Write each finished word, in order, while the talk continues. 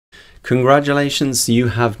Congratulations, you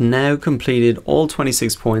have now completed all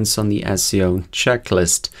 26 points on the SEO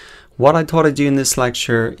checklist. What I thought I'd do in this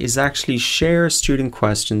lecture is actually share student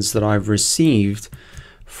questions that I've received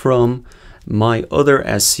from my other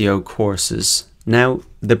SEO courses. Now,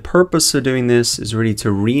 the purpose of doing this is really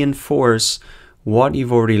to reinforce what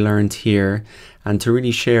you've already learned here and to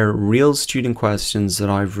really share real student questions that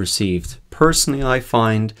I've received. Personally, I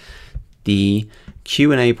find the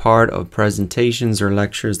Q&A part of presentations or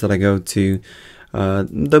lectures that I go to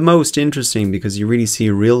the most interesting, because you really see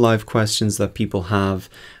real life questions that people have,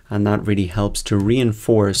 and that really helps to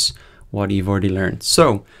reinforce what you've already learned.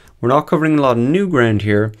 So we're not covering a lot of new ground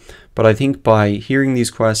here, but I think by hearing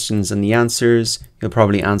these questions and the answers, you'll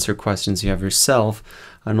probably answer questions you have yourself,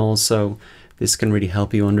 and also this can really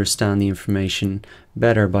help you understand the information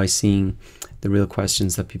better by seeing the real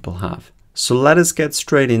questions that people have. So let us get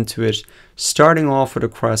straight into it, starting off with a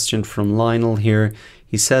question from Lionel here.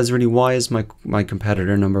 He says, really, why is my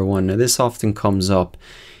competitor number one? Now, this often comes up.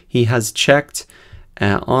 He has checked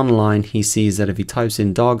online. He sees that if he types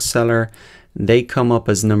in dog seller, they come up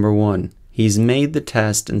as number one. He's made the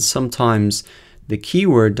test, and sometimes the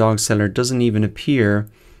keyword dog seller doesn't even appear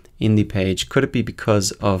in the page. Could it be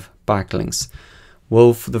because of backlinks?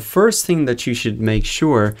 Well, the first thing that you should make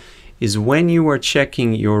sure is when you are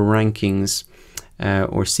checking your rankings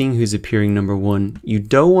or seeing who's appearing number one, you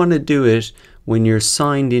don't want to do it when you're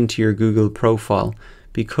signed into your Google profile,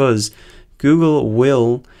 because Google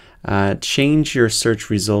will change your search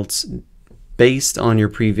results based on your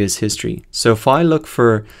previous history. So if I look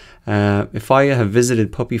for, if I have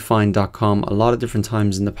visited puppyfind.com a lot of different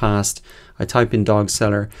times in the past, I type in dog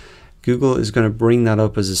seller, Google is going to bring that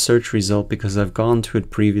up as a search result because I've gone to it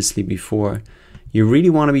previously before. You really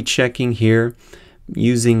want to be checking here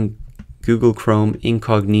using Google Chrome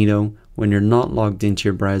incognito when you're not logged into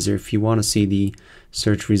your browser if you want to see the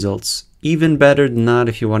search results. Even better than that,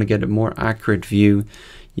 if you want to get a more accurate view,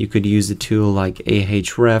 you could use a tool like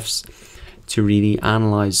Ahrefs to really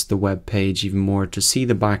analyze the web page even more, to see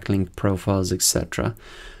the backlink profiles, etc.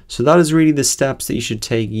 So that is really the steps that you should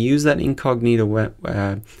take. Use that incognito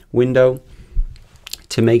window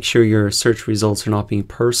to make sure your search results are not being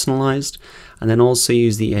personalized, and then also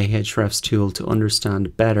use the Ahrefs tool to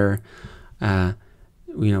understand better what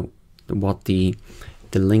the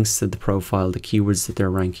links to the profile, the keywords that they're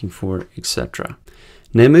ranking for, etc.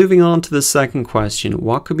 Now, moving on to the second question,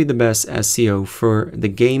 what could be the best SEO for the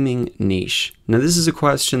gaming niche? Now, this is a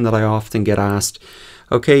question that I often get asked.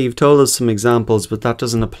 Okay, you've told us some examples, but that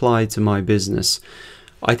doesn't apply to my business.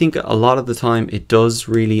 I think a lot of the time it does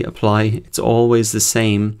really apply. It's always the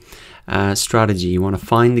same strategy. You want to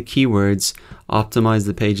find the keywords, optimize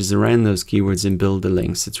the pages around those keywords, and build the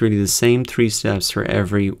links. It's really the same 3 steps for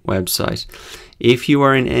every website. If you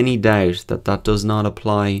are in any doubt that that does not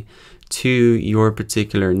apply to your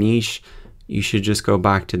particular niche, you should just go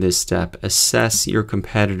back to this step. Assess your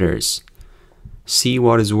competitors. See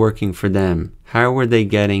what is working for them. How are they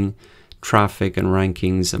getting traffic and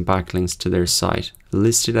rankings and backlinks to their site?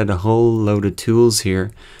 Listed out a whole load of tools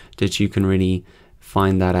here that you can really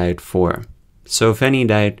find that out for. So if any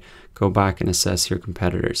doubt, go back and assess your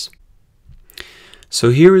competitors. So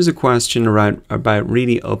here is a question about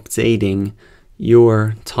really updating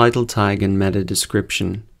your title tag and meta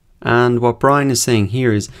description. And what Brian is saying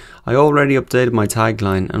here is, I already updated my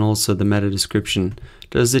tagline and also the meta description.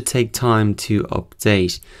 Does it take time to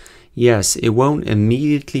update? Yes, it won't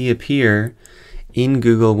immediately appear in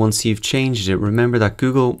Google once you've changed it. Remember that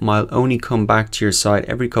Google might only come back to your site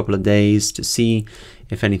every couple of days to see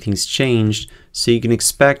if anything's changed. So you can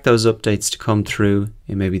expect those updates to come through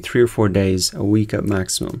in maybe 3 or 4 days, a week at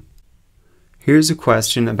maximum. Here's a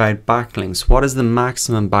question about backlinks. What is the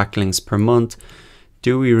maximum backlinks per month?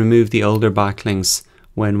 Do we remove the older backlinks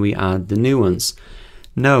when we add the new ones?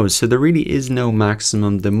 No, so there really is no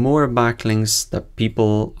maximum. The more backlinks that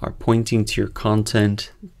people are pointing to your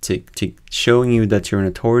content, to showing you that you're an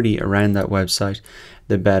authority around that website,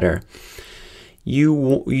 the better.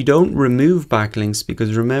 You don't remove backlinks,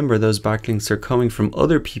 because remember, those backlinks are coming from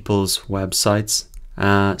other people's websites.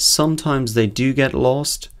 Sometimes they do get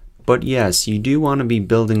lost, but yes, you do want to be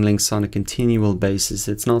building links on a continual basis.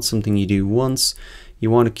 It's not something you do once.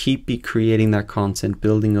 You want to keep creating that content,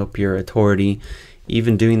 building up your authority,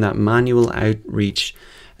 even doing that manual outreach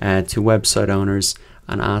to website owners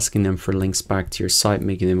and asking them for links back to your site,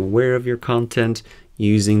 making them aware of your content,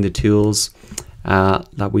 using the tools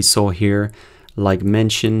that we saw here, like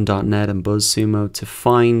Mention.net and BuzzSumo, to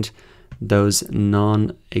find those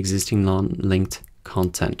non-existing, non-linked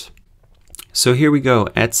content. So here we go,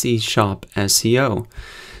 Etsy Shop SEO.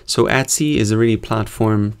 So Etsy is a really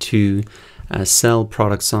platform to sell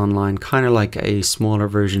products online, kind of like a smaller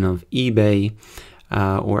version of eBay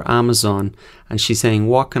or Amazon. And she's saying,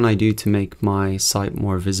 what can I do to make my site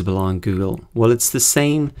more visible on Google? Well, it's the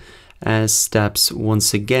same steps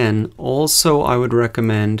once again. Also, I would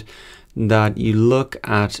recommend that you look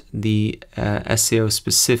at the SEO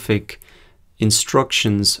specific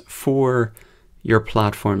instructions for your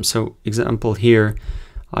platform. So example here,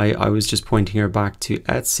 I was just pointing her back to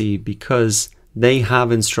Etsy because they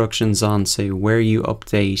have instructions on, say, where you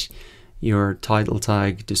update your title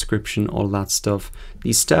tag, description, all that stuff.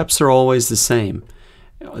 These steps are always the same.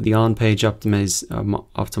 The on-page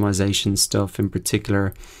optimization stuff in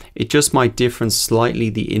particular, it just might differ slightly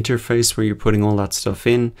the interface where you're putting all that stuff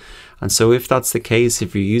in. And so if that's the case,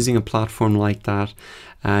 if you're using a platform like that,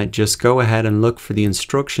 just go ahead and look for the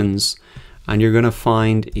instructions, and you're going to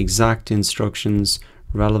find exact instructions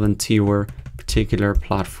relevant to your particular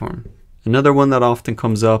platform. Another one that often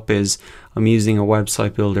comes up is I'm using a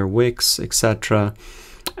website builder, Wix, etc.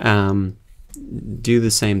 Do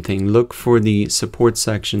the same thing. Look for the support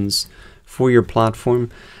sections for your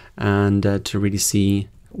platform, and to really see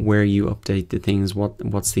where you update the things,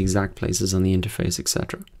 what's the exact places on the interface,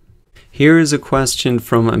 etc. Here is a question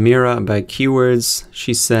from Amira about keywords.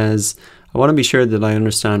 She says, I want to be sure that I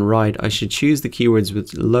understand right. I should choose the keywords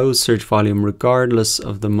with low search volume regardless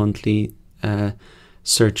of the monthly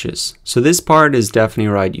searches. So this part is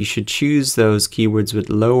definitely right. You should choose those keywords with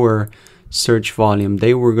lower search volume.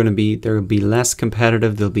 They'll be less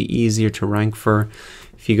competitive. They'll be easier to rank for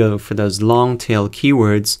if you go for those long tail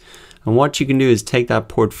keywords. And what you can do is take that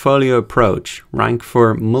portfolio approach, rank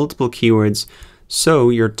for multiple keywords, so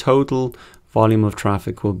your total volume of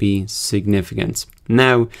traffic will be significant.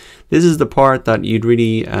 Now, this is the part that you'd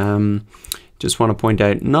really just want to point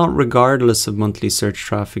out. Not regardless of monthly search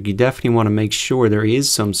traffic, you definitely want to make sure there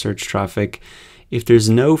is some search traffic. If there's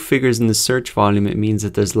no figures in the search volume, it means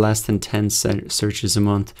that there's less than 10 searches a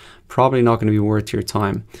month. Probably not going to be worth your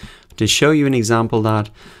time. To show you an example that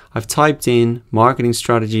I've typed in marketing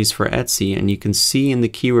strategies for Etsy, and you can see in the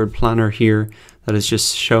keyword planner here that it's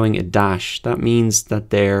just showing a dash. That means that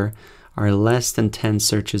there are less than 10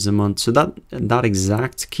 searches a month. So that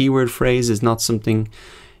exact keyword phrase is not something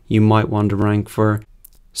you might want to rank for.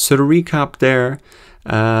 So to recap there,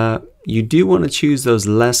 you do want to choose those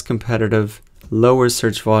less competitive, lower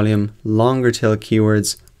search volume, longer tail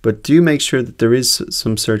keywords, but do make sure that there is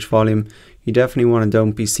some search volume. You definitely want to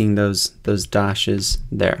don't be seeing those dashes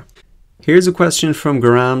there. Here's a question from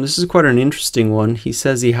Graham. This is quite an interesting one. He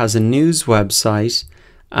says he has a news website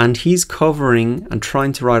and he's covering and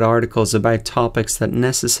trying to write articles about topics that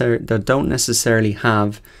don't necessarily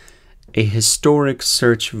have a historic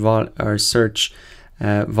search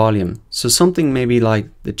volume. So something maybe like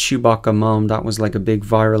the Chewbacca mom, that was like a big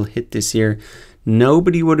viral hit this year.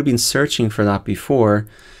 Nobody would have been searching for that before.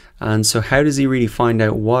 And so how does he really find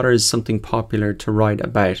out what is something popular to write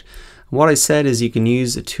about? What I said is you can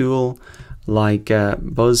use a tool like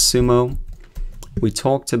BuzzSumo. We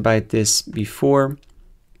talked about this before.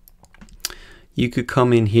 You could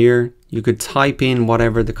come in here, you could type in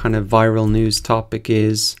whatever the kind of viral news topic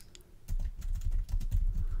is,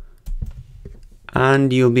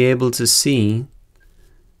 and you'll be able to see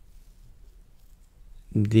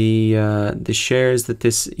the shares that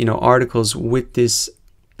this, articles with this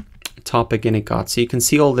topic in it got. So you can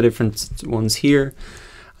see all the different ones here.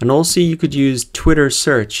 And also you could use Twitter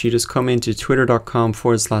search. You just come into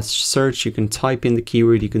twitter.com/search. You can type in the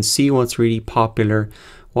keyword. You can see what's really popular,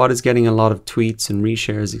 what is getting a lot of tweets and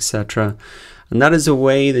reshares, etc. And that is a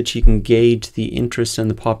way that you can gauge the interest and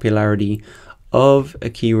the popularity of a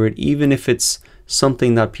keyword, even if it's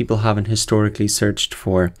something that people haven't historically searched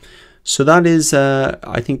for. So that is,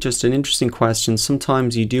 I think, just an interesting question.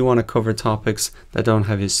 Sometimes you do want to cover topics that don't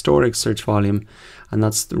have historic search volume, and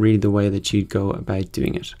that's really the way that you go about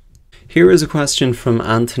doing it. Here is a question from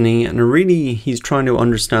Anthony, and really he's trying to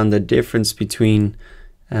understand the difference between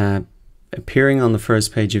appearing on the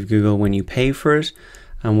first page of Google when you pay for it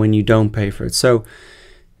and when you don't pay for it. So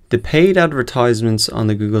the paid advertisements on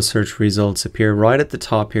the Google search results appear right at the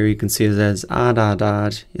top here. You can see it says ad.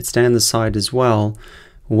 It's down the side as well.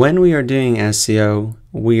 When we are doing SEO,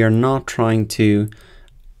 we are not trying to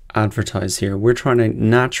advertise here. We're trying to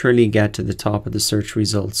naturally get to the top of the search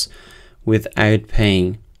results without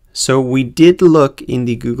paying. So we did look in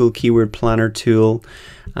the Google Keyword Planner tool,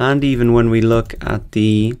 and even when we look at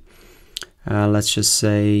the, let's just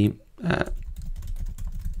say,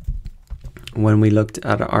 when we looked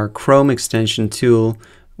at our Chrome extension tool,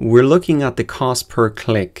 we're looking at the cost per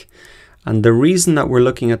click. And the reason that we're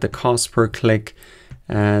looking at the cost per click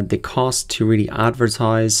the cost to really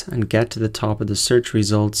advertise and get to the top of the search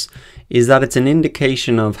results is that it's an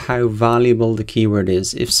indication of how valuable the keyword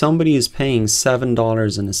is. If somebody is paying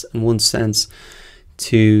 $7.01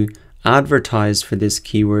 to advertise for this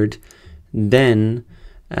keyword, then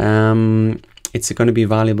it's going to be a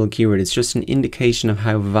valuable keyword. It's just an indication of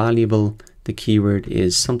how valuable the keyword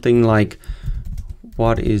is. Something like,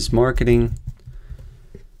 what is marketing?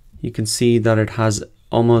 You can see that it has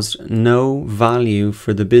almost no value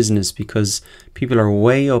for the business because people are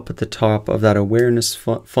way up at the top of that awareness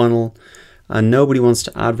funnel, and nobody wants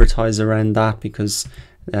to advertise around that because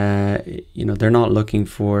you know, they're not looking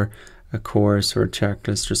for a course or a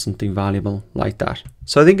checklist or something valuable like that.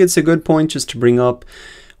 So I think it's a good point just to bring up.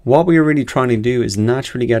 What we are really trying to do is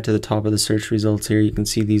naturally get to the top of the search results here. You can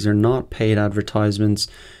see these are not paid advertisements.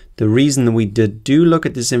 The reason that we do look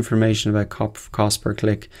at this information about cost per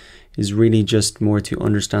click is really just more to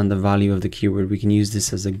understand the value of the keyword. We can use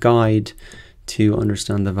this as a guide to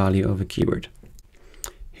understand the value of a keyword.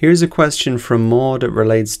 Here's a question from Maud that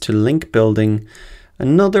relates to link building.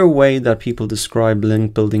 Another way that people describe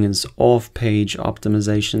link building is off-page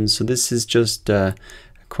optimization. So this is just a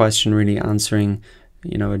question really answering,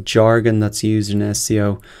 you know, a jargon that's used in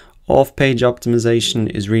SEO. Off-page optimization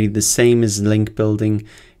is really the same as link building.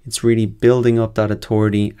 It's really building up that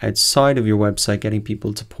authority outside of your website, getting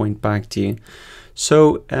people to point back to you.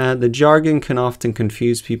 So the jargon can often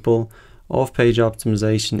confuse people. Off-page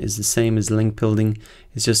optimization is the same as link building.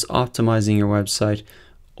 It's just optimizing your website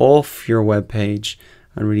off your web page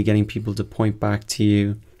and really getting people to point back to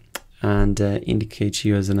you and indicate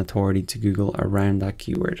you as an authority to Google around that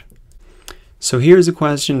keyword. So here's a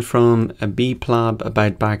question from a B-Plab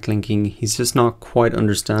about backlinking. He's just not quite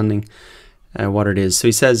understanding what it is. So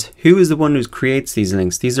he says, who is the one who creates these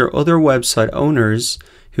links? These are other website owners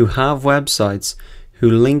who have websites who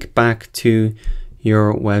link back to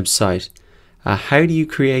your website. How do you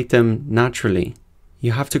create them naturally?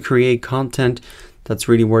 You have to create content that's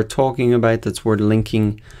really worth talking about, that's worth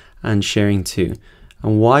linking and sharing to.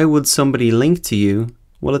 And why would somebody link to you?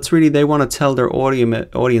 Well, it's really they want to tell their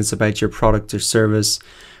audience about your product or service,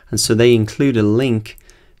 and so they include a link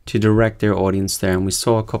to direct their audience there, and we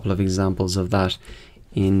saw a couple of examples of that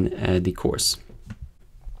in the course.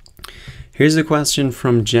 Here's a question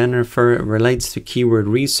from Jennifer. It relates to keyword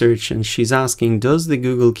research, and she's asking, does the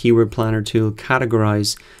Google Keyword Planner tool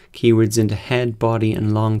categorize keywords into head, body,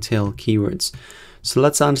 and long tail keywords? So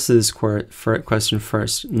let's answer this question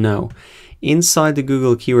first. No. Inside the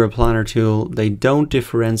Google Keyword Planner tool, they don't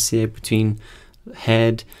differentiate between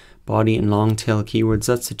head, body, and long tail keywords.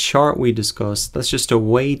 That's a chart we discussed. That's just a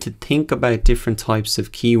way to think about different types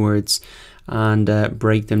of keywords and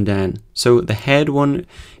break them down. So the head one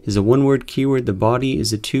is a one-word keyword, the body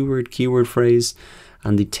is a two-word keyword phrase,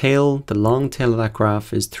 and the tail, the long tail of that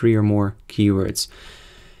graph, is 3 or more keywords.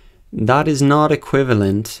 That is not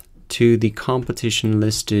equivalent to the competition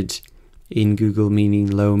listed in Google, meaning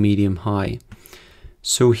low, medium, high.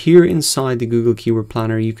 So here inside the Google Keyword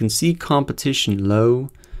Planner, you can see competition low,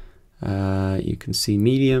 you can see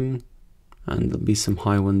medium, and there'll be some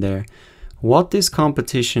high one there. What this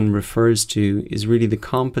competition refers to is really the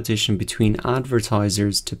competition between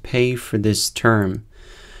advertisers to pay for this term.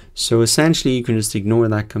 So essentially you can just ignore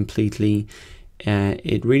that completely.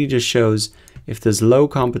 It really just shows if there's low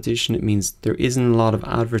competition, it means there isn't a lot of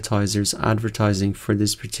advertisers advertising for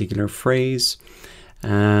this particular phrase.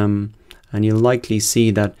 And you'll likely see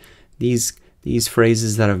that these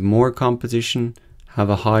phrases that have more competition have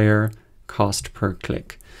a higher cost per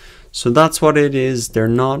click. So that's what it is. They're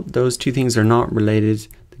not, those two things are not related.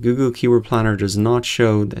 The Google Keyword Planner does not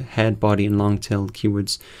show the head, body, and long-tailed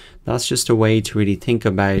keywords. That's just a way to really think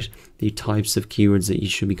about the types of keywords that you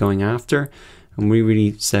should be going after. And we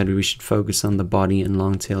really said we should focus on the body and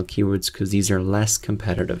long-tail keywords because these are less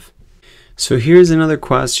competitive. So here's another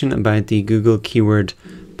question about the Google Keyword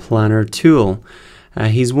Planner tool.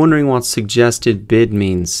 He's wondering what suggested bid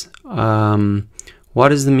means.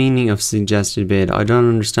 What is the meaning of suggested bid? I don't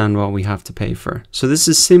understand what we have to pay for. So this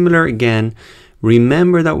is similar again.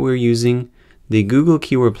 Remember that we're using the Google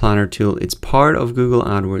Keyword Planner tool. It's part of Google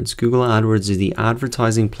AdWords. Google AdWords is the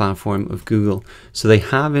advertising platform of Google. So they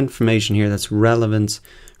have information here that's relevant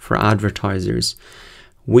for advertisers.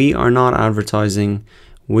 We are not advertising.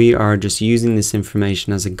 We are just using this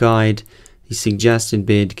information as a guide. The suggested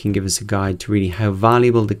bid can give us a guide to really how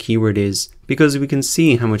valuable the keyword is because we can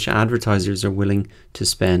see how much advertisers are willing to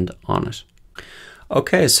spend on it.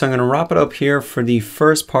 Okay, so I'm going to wrap it up here for the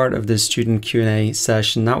first part of this student Q&A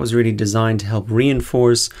session. That was really designed to help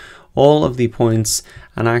reinforce all of the points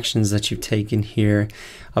and actions that you've taken here.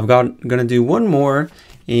 I'm going to do one more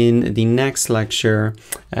in the next lecture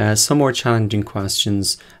some more challenging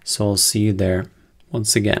questions. So I'll see you there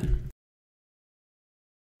once again.